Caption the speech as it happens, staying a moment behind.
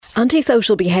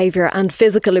Antisocial behaviour and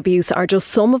physical abuse are just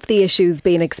some of the issues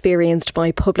being experienced by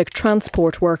public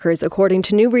transport workers, according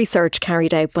to new research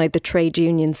carried out by the trade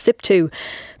union SIPTU.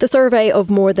 The survey of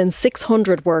more than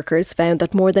 600 workers found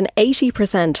that more than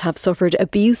 80% have suffered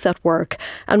abuse at work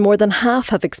and more than half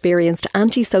have experienced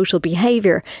antisocial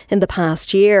behaviour in the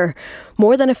past year.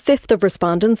 More than a fifth of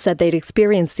respondents said they'd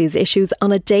experienced these issues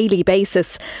on a daily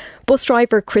basis. Bus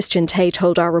driver Christian Tate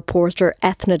told our reporter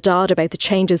Ethna Dodd about the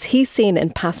changes he's seen in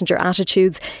passenger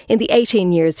attitudes in the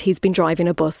 18 years he's been driving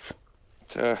a bus.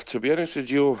 To be honest with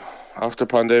you, after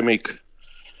pandemic,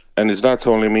 and it's not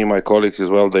only me, my colleagues as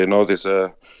well, they notice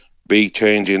a big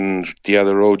change in the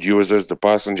other road users, the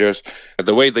passengers.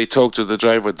 The way they talk to the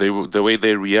driver, the way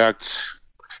they react,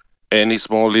 any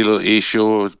small little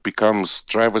issue becomes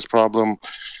driver's problem.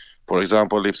 For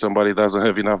example, if somebody doesn't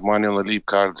have enough money on the leave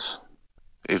card,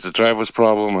 it's the driver's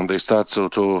problem, and they start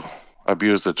to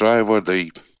abuse the driver.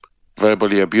 They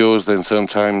verbally abuse, and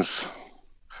sometimes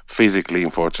physically,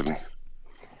 unfortunately.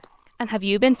 And have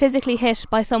you been physically hit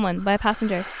by someone, by a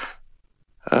passenger?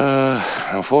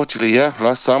 Unfortunately, yeah.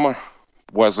 Last summer,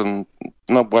 wasn't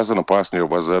a passenger,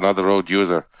 was another road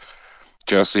user,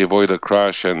 just to avoid a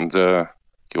crash, and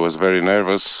he was very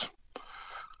nervous.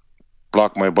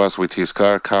 Blocked my bus with his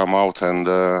car, come out and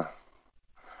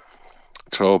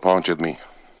throw a punch at me.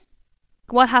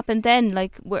 What happened then?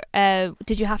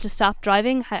 Did you have to stop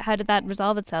driving? How did that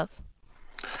resolve itself?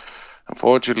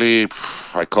 Unfortunately,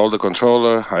 I called the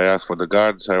controller. I asked for the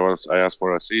guards. I asked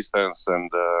for assistance, and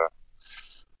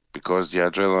because the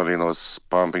adrenaline was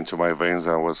pumping to my veins,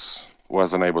 I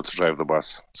wasn't able to drive the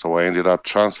bus. So I ended up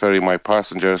transferring my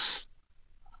passengers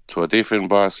to a different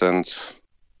bus, and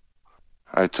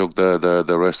I took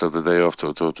the rest of the day off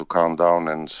to calm down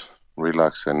and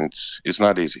relax. And it's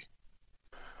not easy.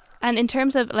 And in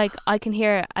terms of, I can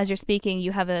hear as you're speaking,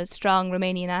 you have a strong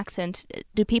Romanian accent.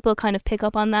 Do people kind of pick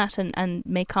up on that and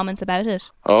make comments about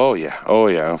it? Oh yeah.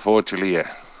 Unfortunately,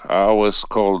 yeah. I was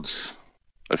called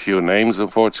a few names,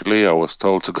 unfortunately. I was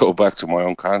told to go back to my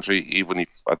own country, even if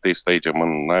at this stage I'm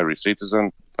an Irish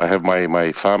citizen. I have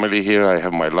my family here, I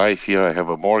have my life here, I have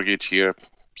a mortgage here.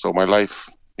 So my life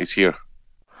is here.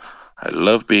 I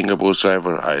love being a bus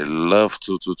driver. I love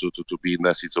to be in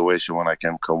that situation when I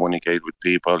can communicate with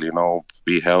people,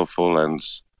 be helpful and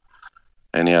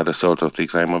any other sort of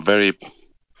things. I'm a very,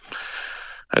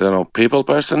 people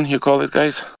person, you call it,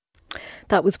 guys.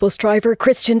 That was bus driver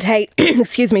Christian Tate,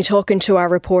 talking to our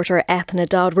reporter Ethna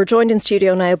Dodd. We're joined in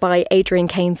studio now by Adrian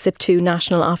Kane, SIPTU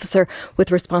National Officer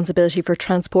with responsibility for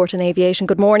transport and aviation.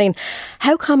 Good morning.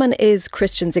 How common is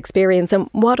Christian's experience, and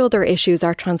what other issues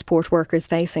are transport workers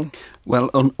facing? Well,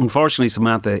 unfortunately,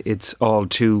 Samantha, it's all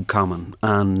too common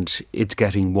and it's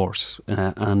getting worse.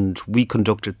 And we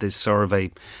conducted this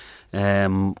survey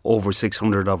over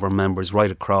 600 of our members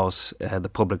right across the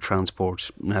public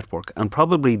transport network. And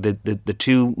probably the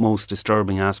two most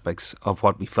disturbing aspects of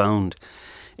what we found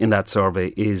in that survey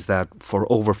is that for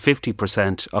over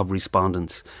 50% of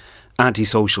respondents,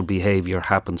 antisocial behaviour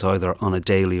happens either on a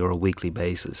daily or a weekly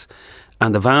basis.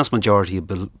 And the vast majority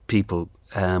of people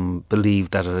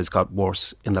believe that it has got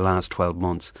worse in the last 12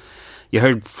 months. You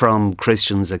heard from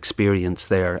Christian's experience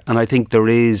there, and I think there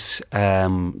is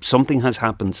something has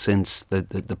happened since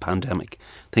the pandemic.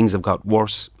 Things have got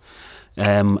worse,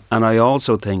 and I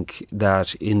also think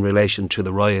that in relation to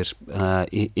the riot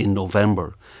in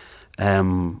November,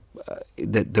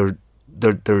 that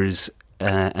there is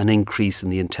an increase in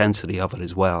the intensity of it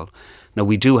as well. Now,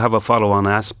 we do have a follow-on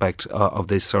aspect of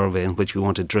this survey in which we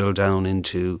want to drill down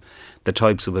into the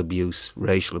types of abuse,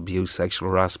 racial abuse, sexual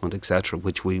harassment, etc.,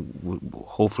 which we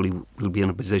hopefully will be in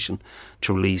a position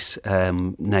to release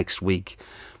next week.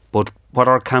 But what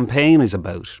our campaign is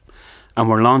about, and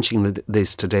we're launching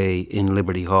this today in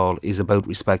Liberty Hall, is about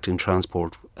respecting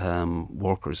transport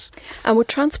workers. And would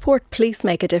transport police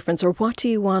make a difference, or what do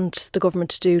you want the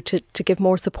government to do to give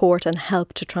more support and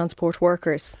help to transport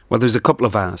workers? Well, there's a couple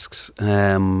of asks,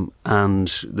 and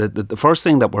the first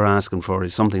thing that we're asking for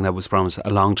is something that was promised a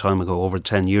long time ago, over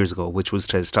 10 years ago, which was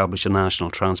to establish a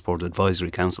National Transport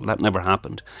Advisory Council. That never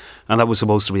happened, and that was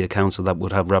supposed to be a council that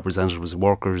would have representatives of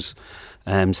workers,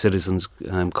 citizens,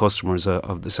 customers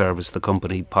of the service, the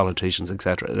company, politicians,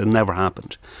 etc. It never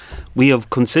happened. We have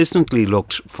consistently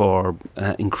looked for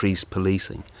increased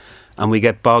policing, and we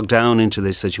get bogged down into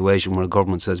this situation where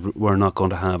government says we're not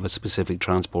going to have a specific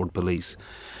transport police.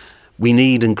 we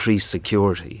need increased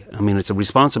security. I mean, it's a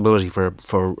responsibility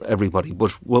for everybody.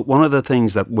 But one of the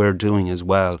things that we're doing as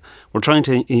well, we're trying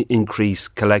to increase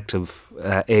collective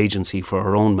agency for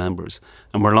our own members.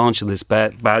 And we're launching this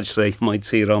badge, say, you might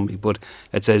see it on me, but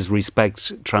it says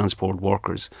Respect Transport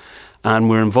Workers. And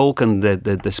we're invoking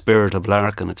the spirit of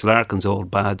Larkin. It's Larkin's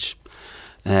old badge.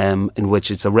 In which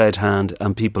it's a red hand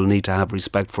and people need to have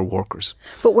respect for workers.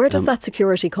 But where does that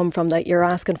security come from that you're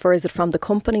asking for? Is it from the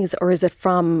companies, or is it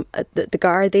from the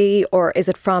Gardaí, or is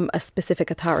it from a specific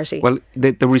authority? Well,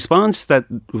 the response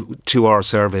to our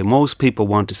survey, most people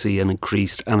want to see an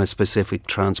increased and a specific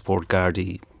transport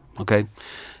Gardaí, okay?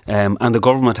 And the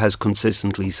government has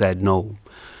consistently said no.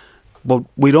 But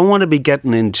we don't want to be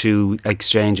getting into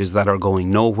exchanges that are going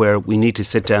nowhere. We need to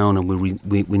sit down and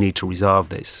we need to resolve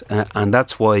this. And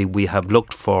that's why we have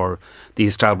looked for the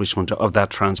establishment of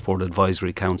that Transport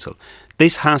Advisory Council.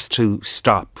 This has to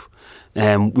stop.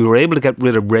 We were able to get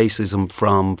rid of racism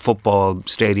from football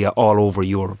stadia all over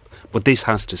Europe. But this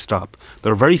has to stop.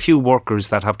 There are very few workers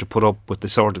that have to put up with the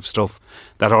sort of stuff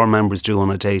that our members do on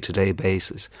a day-to-day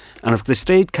basis. And if the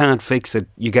state can't fix it,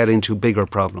 you get into bigger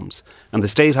problems. And the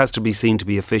state has to be seen to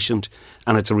be efficient,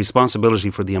 and it's a responsibility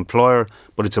for the employer,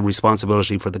 but it's a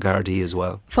responsibility for the Gardaí as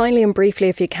well. Finally and briefly,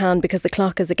 if you can, because the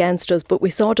clock is against us, but we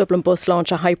saw Dublin Bus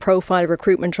launch a high-profile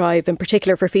recruitment drive, in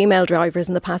particular for female drivers,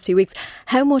 in the past few weeks.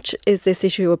 How much is this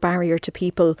issue a barrier to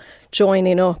people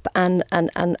joining up and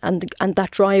that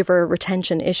driver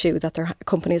retention issue that their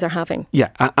companies are having? Yeah,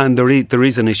 and there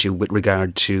is an issue with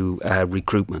regard to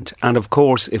recruitment. And of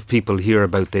course, if people hear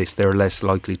about this, they're less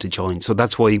likely to join. So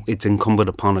that's why it's incumbent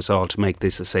upon us all to make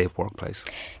this a safe workplace.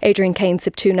 Adrian Kane,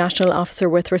 SIPTU National Officer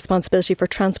with responsibility for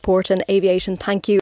transport and aviation, thank you.